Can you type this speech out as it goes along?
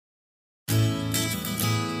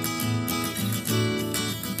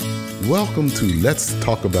Welcome to Let's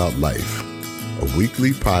Talk About Life, a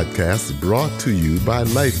weekly podcast brought to you by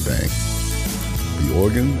LifeBank, the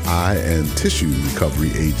organ, eye, and tissue recovery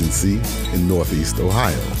agency in Northeast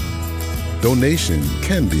Ohio. Donation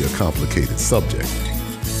can be a complicated subject,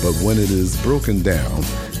 but when it is broken down,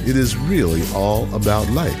 it is really all about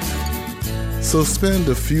life. So spend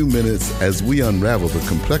a few minutes as we unravel the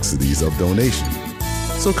complexities of donation.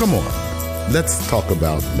 So come on, let's talk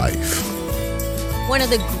about life. One of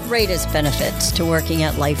the greatest benefits to working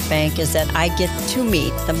at LifeBank is that I get to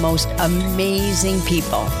meet the most amazing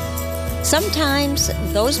people. Sometimes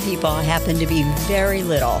those people happen to be very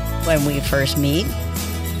little when we first meet,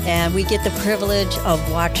 and we get the privilege of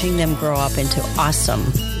watching them grow up into awesome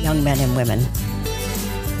young men and women.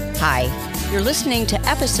 Hi, you're listening to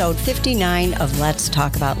episode 59 of Let's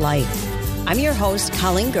Talk About Life. I'm your host,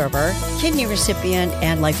 Colleen Gerber, kidney recipient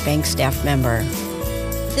and LifeBank staff member.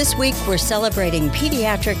 This week, we're celebrating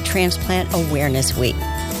Pediatric Transplant Awareness Week.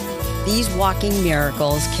 These walking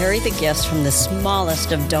miracles carry the gifts from the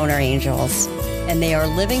smallest of donor angels, and they are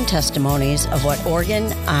living testimonies of what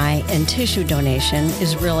organ, eye, and tissue donation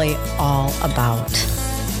is really all about.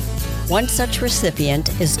 One such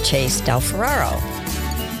recipient is Chase Del Ferraro.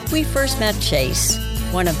 We first met Chase,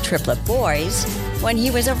 one of triplet boys, when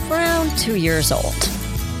he was around 2 years old,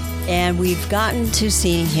 and we've gotten to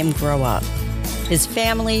see him grow up. His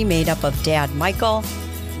family, made up of Dad Michael,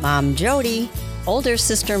 Mom Jodi, older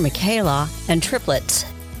sister Michaela, and triplets,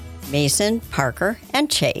 Mason, Parker,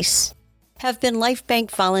 and Chase, have been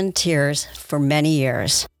LifeBank volunteers for many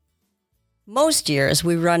years. Most years,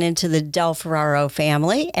 we run into the Del Ferraro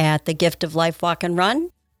family at the Gift of Life Walk and Run,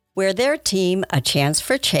 where their team, A Chance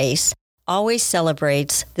for Chase, always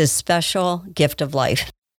celebrates this special gift of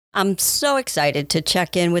life. I'm so excited to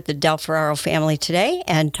check in with the Del Ferraro family today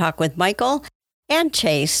and talk with Michael and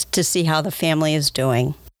Chase to see how the family is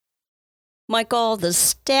doing. Michael, the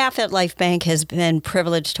staff at LifeBank has been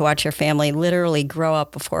privileged to watch your family literally grow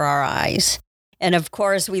up before our eyes. And of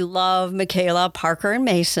course, we love Michaela, Parker, and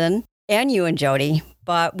Mason, and you and Jodi,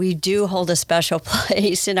 but we do hold a special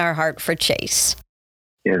place in our heart for Chase.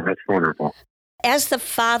 Yeah, that's wonderful. As the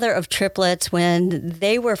father of triplets, when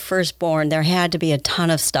they were first born, there had to be a ton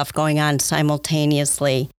of stuff going on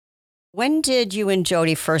simultaneously. When did you and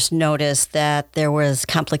Jodi first notice that there was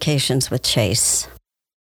complications with Chase?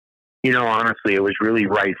 You know, honestly, it was really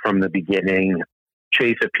right from the beginning.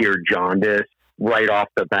 Chase appeared jaundiced right off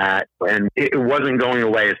the bat, and it wasn't going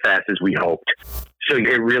away as fast as we hoped. So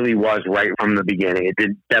it really was right from the beginning.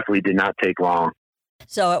 It definitely did not take long.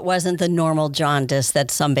 So it wasn't the normal jaundice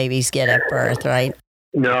that some babies get at birth, right?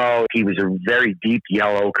 No, he was a very deep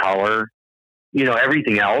yellow color. You know,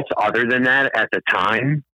 everything else other than that at the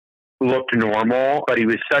time looked normal, but he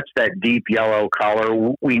was such that deep yellow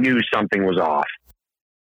color, we knew something was off.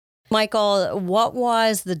 Michael, what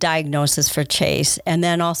was the diagnosis for Chase and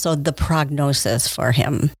then also the prognosis for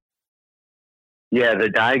him? Yeah, the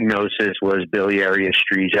diagnosis was biliary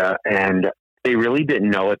atresia, and they really didn't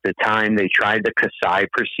know at the time. They tried the Kasai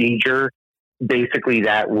procedure. Basically,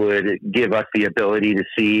 that would give us the ability to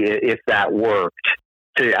see if that worked,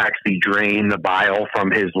 to actually drain the bile from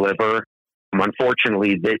his liver.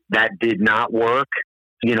 Unfortunately, that did not work.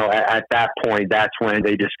 You know, at that point, that's when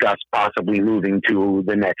they discussed possibly moving to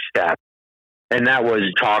the next step. And that was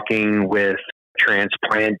talking with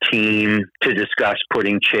transplant team to discuss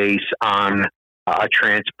putting Chase on a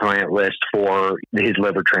transplant list for his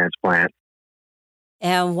liver transplant.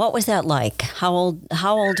 And what was that like? How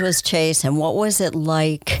old was Chase, and what was it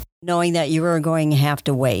like knowing that you were going to have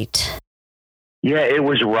to wait? Yeah, it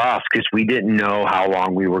was rough because we didn't know how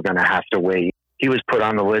long we were going to have to wait. He was put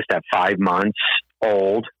on the list at 5 months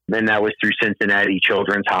old, and that was through Cincinnati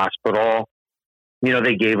Children's Hospital. You know,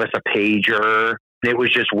 they gave us a pager. It was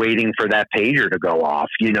just waiting for that pager to go off,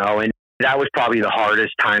 you know, and that was probably the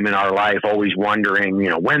hardest time in our life, always wondering, you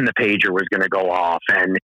know, when the pager was going to go off.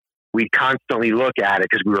 And we constantly look at it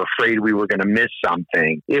because we were afraid we were going to miss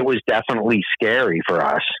something. It was definitely scary for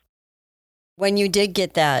us. When you did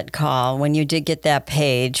get that call, when you did get that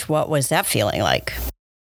page, what was that feeling like?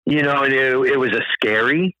 You know, it was a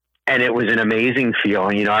scary and it was an amazing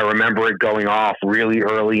feeling. You know, I remember it going off really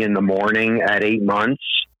early in the morning at 8 months.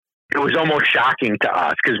 It was almost shocking to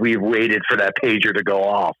us because we've waited for that pager to go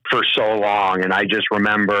off for so long. And I just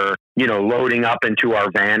remember, you know, loading up into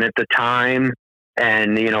our van at the time.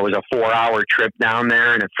 And, you know, it was a 4-hour trip down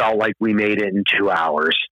there, and it felt like we made it in 2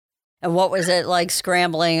 hours. And what was it like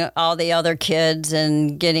scrambling all the other kids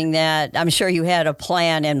and getting that? I'm sure you had a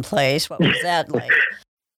plan in place. What was that like?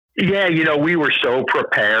 Yeah, you know, we were so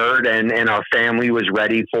prepared and our family was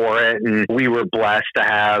ready for it. And we were blessed to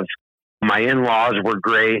have My in-laws were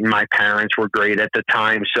great and my parents were great at the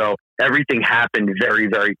time. So everything happened very,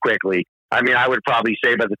 very quickly. I mean, I would probably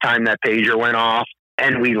say by the time that pager went off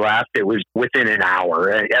and we left, it was within an hour.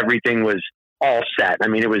 Everything was all set. I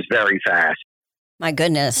mean, it was very fast. My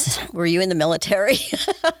goodness. Were you in the military?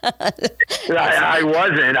 I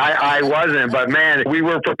wasn't, but man, we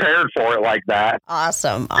were prepared for it like that.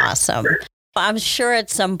 Awesome. I'm sure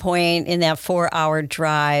at some point in that 4-hour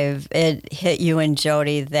drive, it hit you and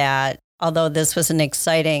Jodi that although this was an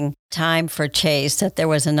exciting time for Chase, that there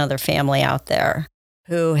was another family out there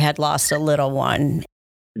who had lost a little one.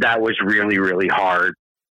 That was really, really hard.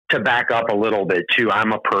 To back up a little bit too,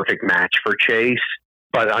 I'm a perfect match for Chase,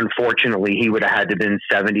 but unfortunately he would have had to been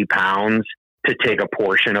 70 pounds to take a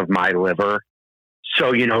portion of my liver.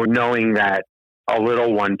 So, knowing that a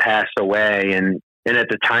little one passed away and at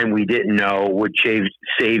the time we didn't know would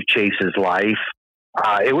save Chase's life,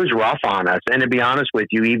 it was rough on us. And to be honest with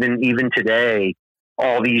you, even today,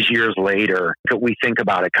 all these years later, we think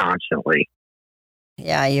about it constantly.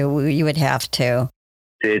 Yeah, you would have to.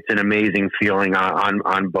 It's an amazing feeling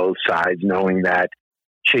on both sides, knowing that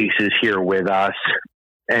Chase is here with us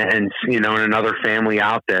and another family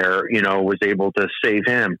out there, was able to save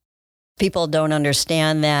him. People don't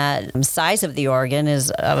understand that size of the organ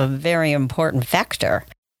is a very important factor.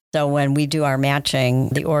 So when we do our matching,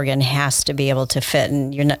 the organ has to be able to fit.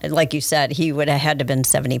 And you're not, like you said, he would have had to been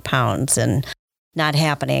 70 pounds and not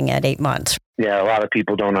happening at 8 months. Yeah, a lot of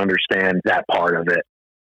people don't understand that part of it.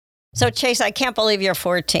 So Chase, I can't believe you're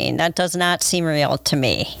 14. That does not seem real to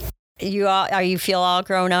me. You feel all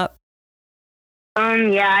grown up?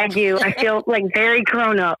 Yeah, I do. I feel like very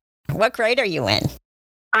grown up. What grade are you in?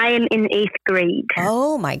 I am in 8th grade.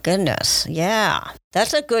 Oh my goodness. Yeah.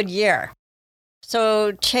 That's a good year.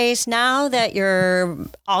 So Chase, now that you're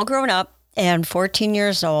all grown up and 14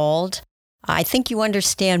 years old, I think you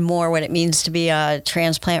understand more what it means to be a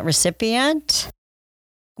transplant recipient.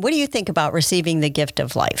 What do you think about receiving the gift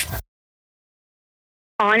of life?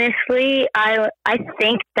 Honestly, I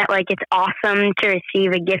think that it's awesome to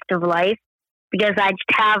receive a gift of life because I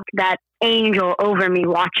just have that angel over me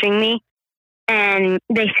watching me, and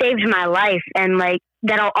they saved my life, and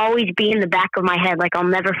that'll always be in the back of my head. I'll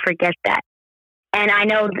never forget that. And I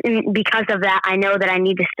know because of that, I know that I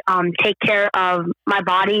need to take care of my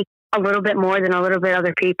body a little bit more than a little bit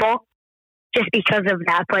other people, just because of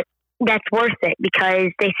that. But that's worth it because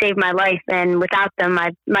they saved my life, and without them,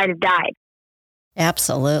 I might have died.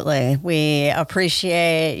 Absolutely. We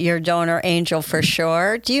appreciate your donor angel for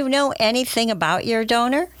sure. Do you know anything about your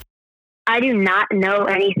donor? I do not know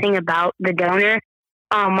anything about the donor.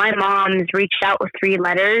 My mom's reached out with 3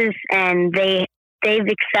 letters, and they've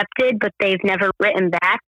accepted, but they've never written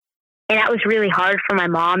back. And that was really hard for my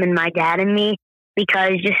mom and my dad and me,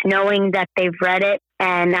 because just knowing that they've read it,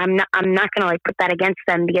 and I'm not going to put that against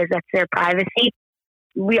them because that's their privacy.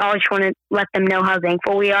 We all just want to let them know how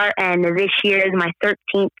thankful we are. And this year is my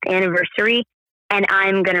 13th anniversary, and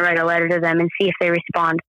I'm going to write a letter to them and see if they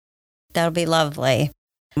respond. That'll be lovely.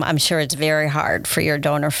 I'm sure it's very hard for your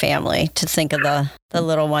donor family to think of the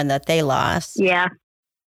little one that they lost. Yeah.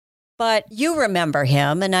 But you remember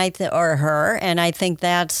him or her, and I think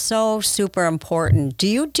that's so super important. Do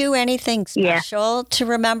you do anything special to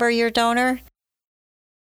remember your donor?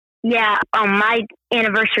 Yeah, my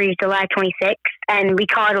anniversary is July 26th, and we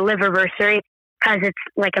call it a liverversary because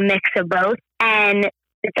it's a mix of both. And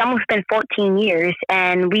it's almost been 14 years,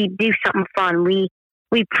 and we do something fun. We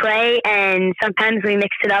pray, and sometimes we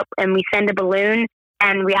mix it up, and we send a balloon,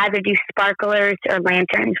 and we either do sparklers or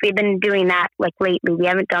lanterns. We've been doing that lately. We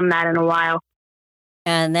haven't done that in a while.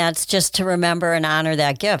 And that's just to remember and honor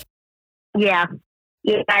that gift. Yeah.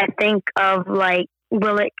 I think of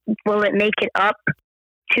will it make it up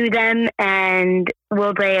to them, and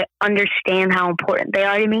will they understand how important they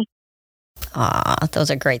are to me? Those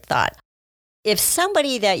are great thoughts. If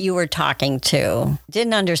somebody that you were talking to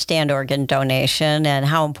didn't understand organ donation and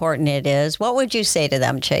how important it is, what would you say to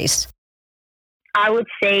them, Chase? I would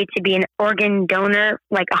say to be an organ donor,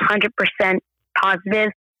 100%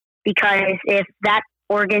 positive, because if that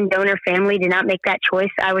organ donor family did not make that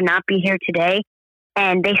choice, I would not be here today.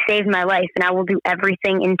 And they saved my life, and I will do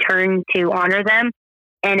everything in turn to honor them.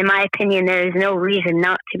 And in my opinion, there is no reason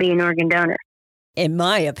not to be an organ donor. In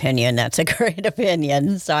my opinion, that's a great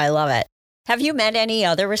opinion, so I love it. Have you met any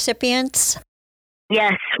other recipients?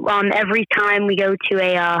 Yes. Every time we go to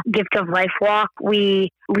a Gift of Life walk, we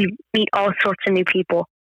meet all sorts of new people.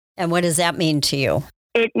 And what does that mean to you?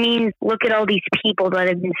 It means look at all these people that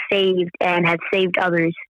have been saved and have saved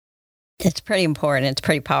others. It's pretty important. It's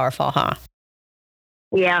pretty powerful, huh?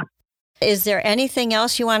 Yeah. Is there anything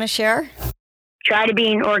else you want to share? try to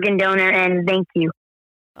be an organ donor, and thank you.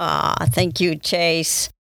 Thank you, Chase.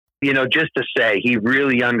 Just to say, he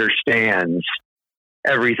really understands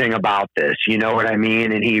everything about this. You know what I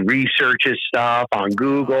mean? And he researches stuff on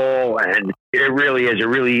Google, and it really is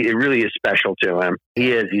special to him.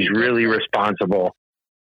 He's really responsible.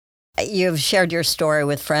 You've shared your story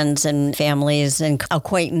with friends and families and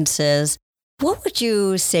acquaintances. What would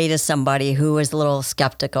you say to somebody who is a little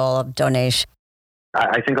skeptical of donation?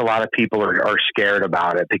 I think a lot of people are scared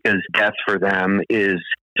about it because death for them is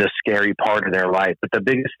a scary part of their life. But the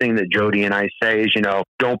biggest thing that Jodi and I say is,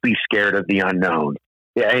 don't be scared of the unknown.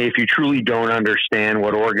 Yeah, if you truly don't understand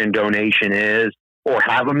what organ donation is or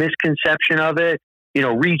have a misconception of it,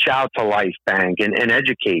 reach out to Life Bank and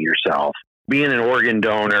educate yourself. Being an organ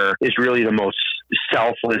donor is really the most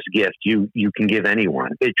selfless gift you can give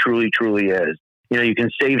anyone. It truly, truly is. You can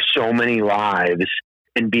save so many lives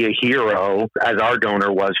and be a hero as our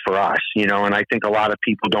donor was for us, and I think a lot of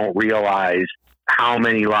people don't realize how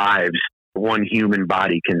many lives one human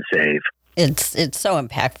body can save. It's so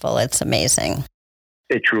impactful. It's amazing.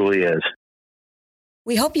 It truly is.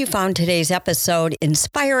 We hope you found today's episode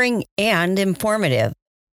inspiring and informative.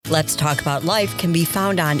 Let's Talk About Life can be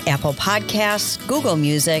found on Apple Podcasts, Google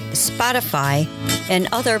Music, Spotify, and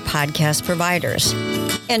other podcast providers.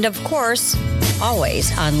 And of course,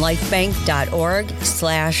 always on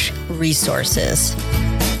lifebank.org/resources.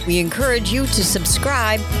 We encourage you to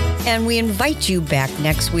subscribe, and we invite you back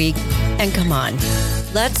next week. And come on,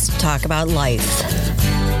 let's talk about life.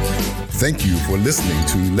 Thank you for listening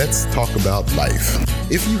to Let's Talk About Life.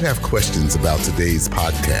 If you have questions about today's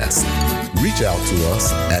podcast, reach out to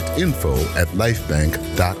us at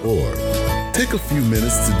info@lifebank.org. Take a few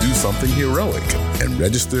minutes to do something heroic and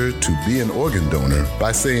register to be an organ donor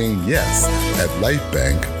by saying yes at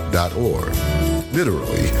lifebank.org.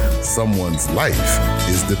 Literally, someone's life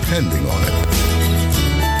is depending on it.